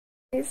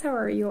Guys, how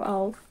are you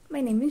all?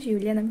 My name is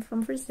Julia and I'm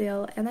from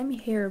Brazil, and I'm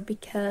here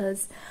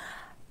because,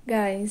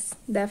 guys,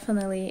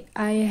 definitely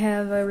I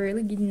have a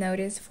really good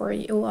notice for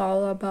you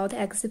all about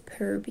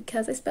Exipure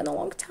because I spent a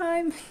long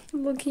time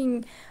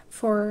looking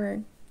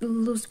for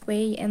lose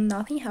weight and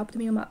nothing helped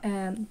me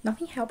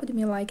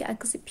like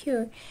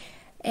Exipure,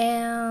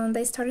 and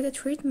I started a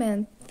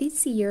treatment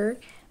this year,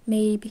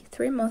 maybe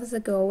 3 months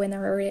ago, and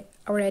I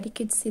already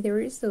could see the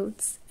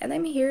results. And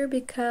I'm here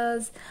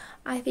because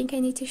I think I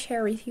need to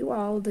share with you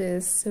all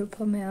this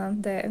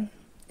supplement that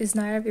is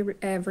not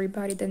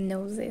everybody that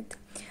knows it.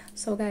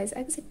 So guys,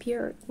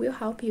 Exipure will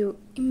help you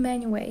in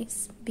many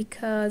ways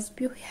because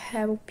it will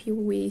help you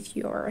with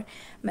your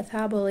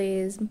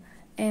metabolism,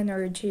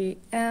 energy,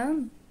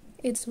 and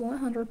it's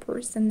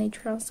 100%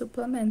 natural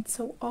supplement,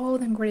 so all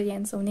the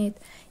ingredients on it,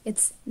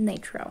 it's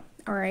natural,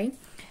 alright?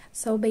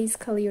 So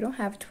basically you don't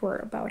have to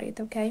worry about it,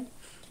 okay?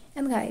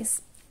 And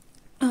guys,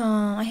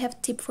 I have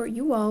a tip for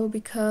you all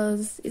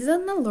because it's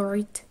an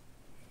alert.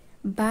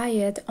 Buy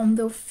it on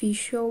the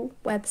official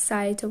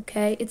website,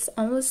 okay? It's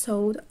only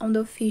sold on the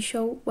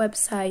official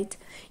website.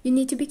 You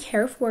need to be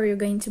careful where you're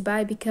going to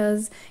buy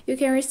because you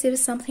can receive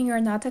something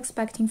you're not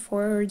expecting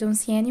for or don't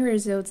see any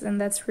results,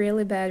 and that's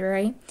really bad,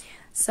 right?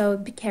 So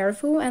be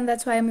careful, and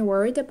that's why I'm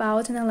worried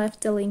about, and I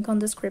left the link on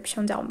the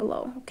description down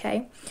below,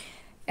 okay?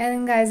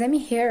 And guys, I'm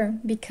here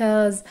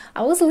because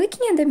I was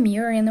looking at the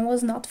mirror and I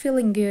was not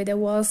feeling good. I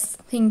was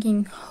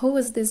thinking, who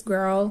is this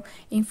girl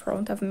in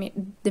front of me,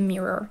 the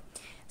mirror?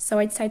 So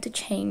I decided to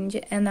change,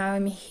 and now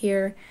I'm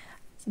here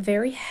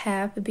very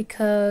happy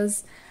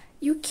because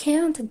you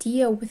can't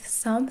deal with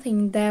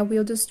something that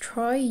will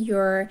destroy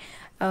your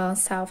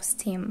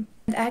self-esteem.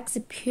 And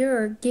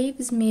Exipure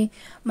gives me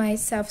my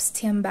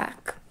self-esteem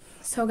back.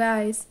 So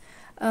guys,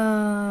 it's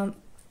a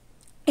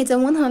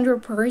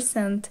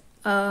 100%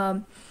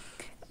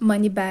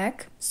 money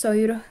back, so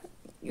you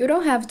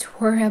don't have to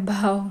worry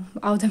about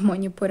all the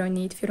money you put on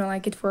it. If you don't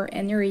like it for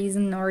any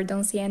reason or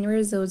don't see any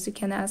results, you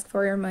can ask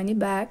for your money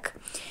back.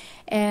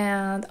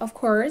 And of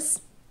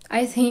course,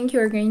 I think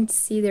you're going to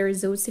see the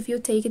results if you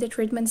take the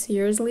treatment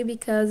seriously,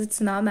 because it's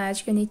not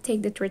magic. You need to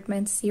take the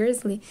treatment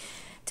seriously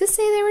to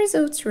see the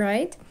results,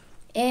 right?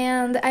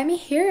 And I'm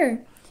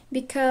here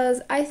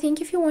because I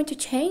think if you want to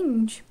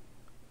change,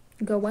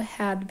 go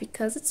ahead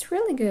because it's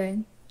really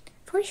good,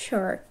 for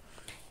sure.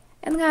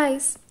 And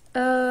guys,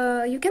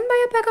 you can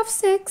buy a pack of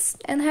 6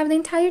 and have the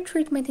entire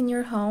treatment in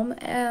your home,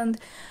 and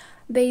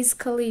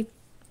basically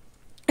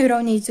you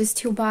don't need to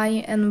still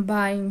buy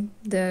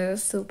the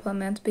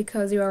supplement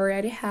because you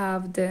already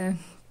have the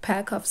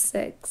pack of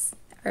 6,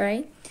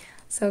 alright?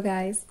 So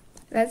guys,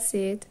 that's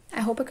it.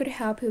 I hope I could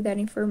help you with that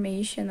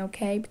information,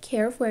 okay? Be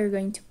careful what you're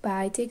going to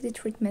buy, take the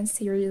treatment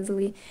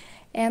seriously,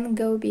 and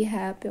go be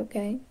happy,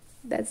 okay?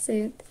 That's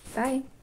it. Bye!